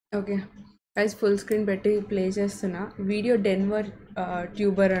Okay guys full screen పెట్టి play చేస్తున్నా video Denver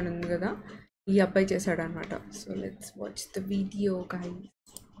tuber అని ఉంది కదా ఈ అబ్బాయి చేశాడు అనమాట so let's watch the video guys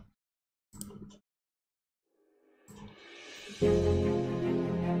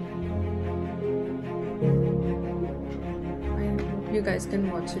I hope you guys can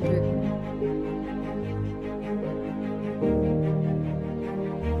watch it with me.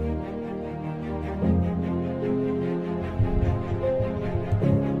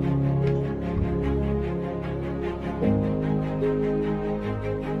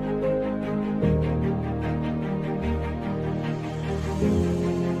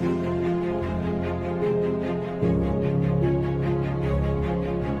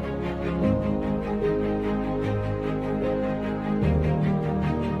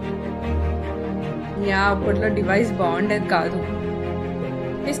 Yeah అప్పట్లో డివైస్ బాగుండేది కాదు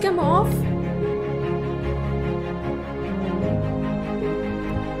ఇస్కెమ్ ఆఫ్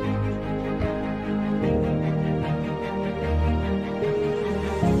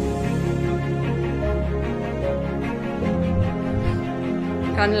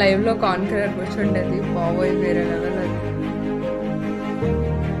కానీ లైవ్లో కాన్కరర్ కూర్చుండేది బాబోయ్ వేరే లెవెల్ అది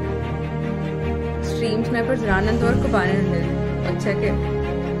స్ట్రీమ్ స్నైపర్స్ రానంత వరకు బాగానే ఉండేది వచ్చాకే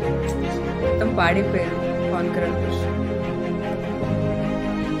మొత్తం పాడిపోయారు కాన్కరర్ పుష్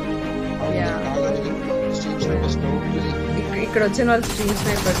ఇక్కడ వచ్చిన వాళ్ళు స్ట్రీమ్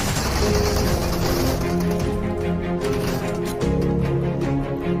స్నైపర్స్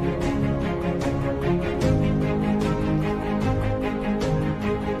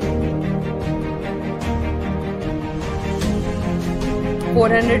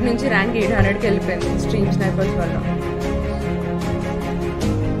 $400 నుంచి ర్యాంక్ 800కి వెళ్ళిపోయింది స్ట్రీమ్ స్నైపర్స్ వల్ల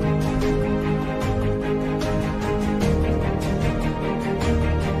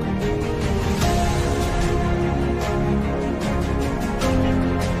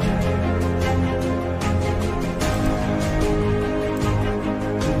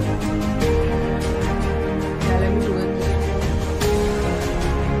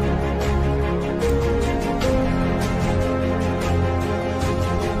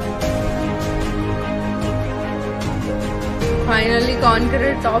Finally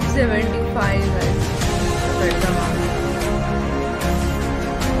conquered top 75 guys.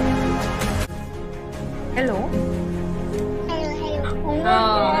 Hello. Hello.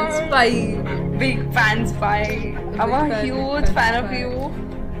 Spy. Big fan Spy. I'm a huge fan of you.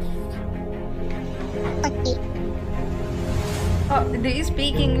 Okay. Do you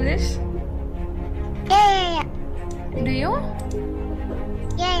speak English? Yeah. Do you?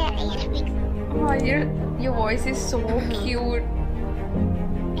 Yeah, I speak. Oh, your voice is so cute.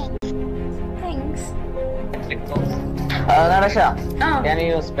 Thanks. Natasha, can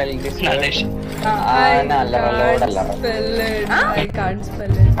you spell this word? I can't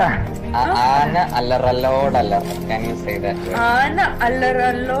spell it. Ana allarallod allar. Can you say that word? Ana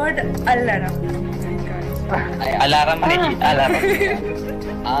allarallod allara. Alarm alarm.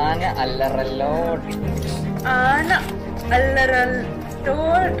 Ana allarallod. Ana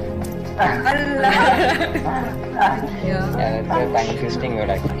allarallod. Allah. Yeah, that's an interesting word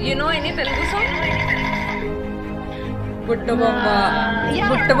actually. You know any Telugu song? Butta Bomma.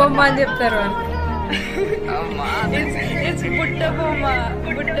 Butta Bomma అని చెప్తారు It's Butta Bomma.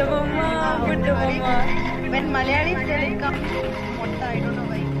 Butta Bomma. Butta Bomma. When Malayali Telugu comes, I don't know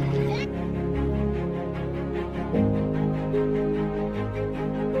why.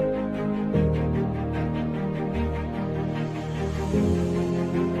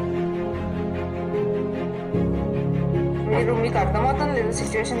 మీకు అర్థమవుతుంది లేదు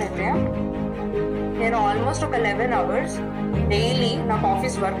situation అయితే నేను almost ఒక 11 hours daily నాకు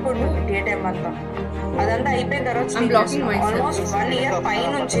office work ఉంటుంది డే టైం అంతా అదంతా అయిపోయిన తర్వాత ఆల్మోస్ట్ 1 year పై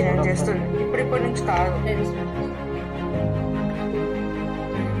నుంచి నేను చేస్తుంది ఇప్పటి నుంచి కాదు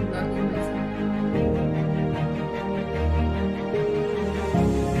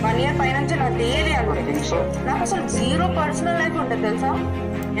 1 year పై నుంచి నా డైలీ అనుకుంటుంది నాకు అసలు 0 పర్సనల్ లైఫ్ ఉంటుంది తెలుసా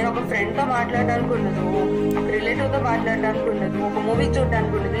నేను ఒక ఫ్రెండ్తో మాట్లాడడానికి ఉండదు ఒక రిలేటివ్తో మాట్లాడడానికి ఉండదు ఒక మూవీ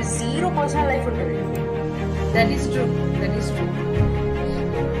చూడడానికి ఉండదు 0 పర్సనల్ లైఫ్ ఉంటుంది that is true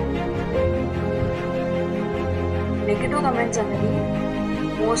negative comments అనేది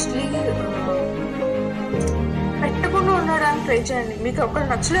మోస్ట్లీ పెట్టకుండా ఉండడానికి ట్రై చేయండి మీకు ఒకరు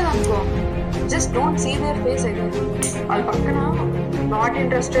నచ్చలేదు అనుకో just don't see their face అయితే వాళ్ళ పక్కన నాట్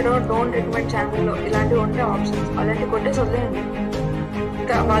ఇంట్రెస్టెడ్ డోంట్ రికమెండ్ ఛానల్లో ఇలాంటివి ఉంటే ఆప్షన్స్ అలాంటివి కొట్టేసి వదిలేయండి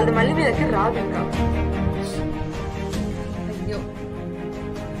ఇంకా వాళ్ళది మళ్ళీ మీ దగ్గర రాదు ఇంకా అయ్యో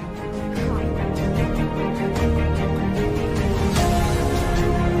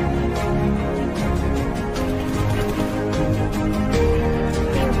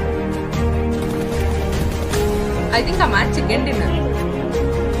ఐ థింక్ ఆ మ్యాచ్ చికెన్ డిన్నర్.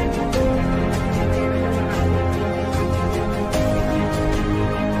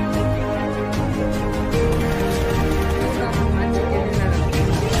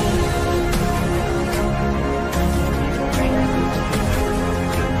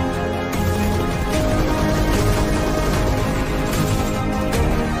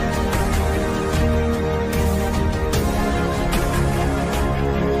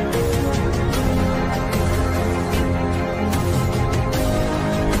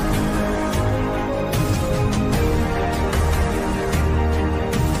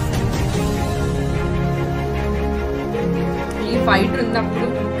 ఫైట్ ఉన్నప్పుడు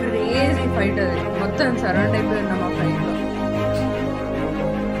క్రేజీ ఫైట్ అది మొత్తం సరౌండ్ అయిపోయింది మా ఫైట్లో.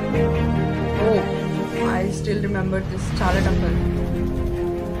 ఓ ఐ స్టిల్ రిమెంబర్ దిస్. చాలా టఫ్ అది.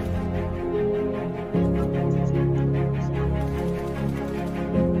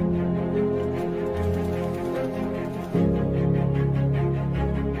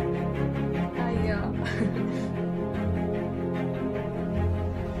 అయ్యా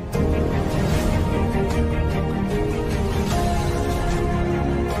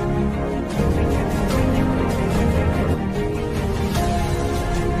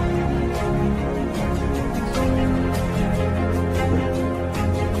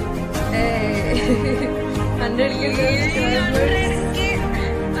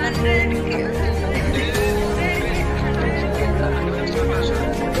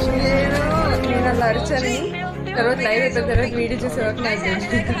నేను అలా అరిచాను. తర్వాత లైవ్ అయిపోయిన తర్వాత వీడియో చూసే వరకు నాకు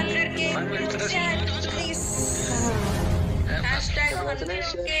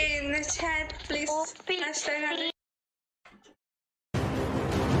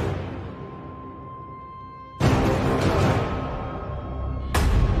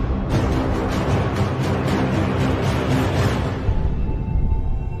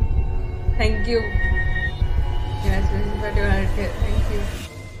Thank you. Yes, but you are okay. Thank you.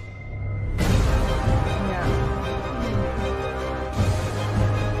 Yeah.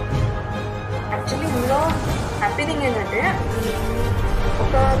 Actually, ఇందులో హ్యాపీ థింగ్ ఏంటంటే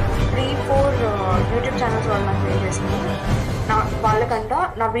ఒక 3-4 యూట్యూబ్ ఛానల్స్ వాళ్ళు నాకు మెయిల్ చేస్తున్నారు. వాళ్ళకంట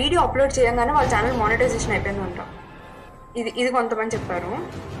నా వీడియో అప్లోడ్ చేయగానే వాళ్ళ ఛానల్ మానిటైజేషన్ అయిపోయిందంట. ఇది కొంతమంది చెప్పారు.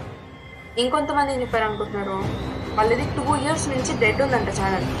 ఇంకొంతమంది ఏం చెప్పారు అనుకుంటున్నారు, వాళ్ళది 2 years నుంచి డెడ్ ఉందంట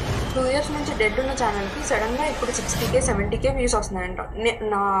ఛానల్. 2 years నుంచి డెడ్ ఉన్న ఛానల్కి సడన్గా ఇప్పుడు 60K 70K వ్యూస్ వస్తున్నాయంట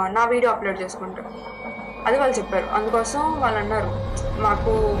నా వీడియో అప్లోడ్ చేసుకుంటూ. అది వాళ్ళు చెప్పారు. అందుకోసం వాళ్ళు అన్నారు,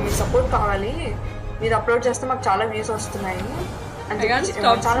 మాకు మీ సపోర్ట్ కావాలి, మీరు అప్లోడ్ చేస్తే మాకు చాలా వ్యూస్ వస్తున్నాయి అని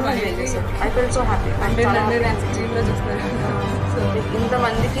చాలా మంది ఏం చేశారు. I feel so happy.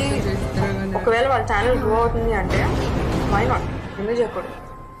 ఇంతమందికి ఒకవేళ వాళ్ళ ఛానల్ గ్రో అవుతుంది అంటే వై నాట్, ఎందుకు చేయకూడదు,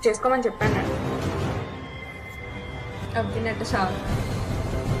 చేసుకోమని చెప్పాను నేను. Natasha,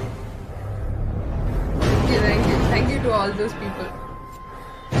 thank you to all those people.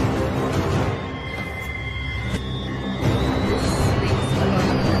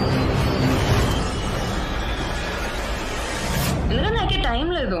 ఎందుకంటే నాకే టైం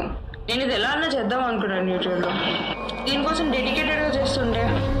లేదు. నేను ఇది ఎలా అన్నా చేద్దాం అనుకున్నాను యూట్యూబ్లో. దీనికోసం డెడికేటెడ్గా చేస్తుంటే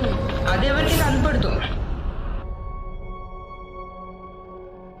అది ఎవరికి కనపడుతుంది.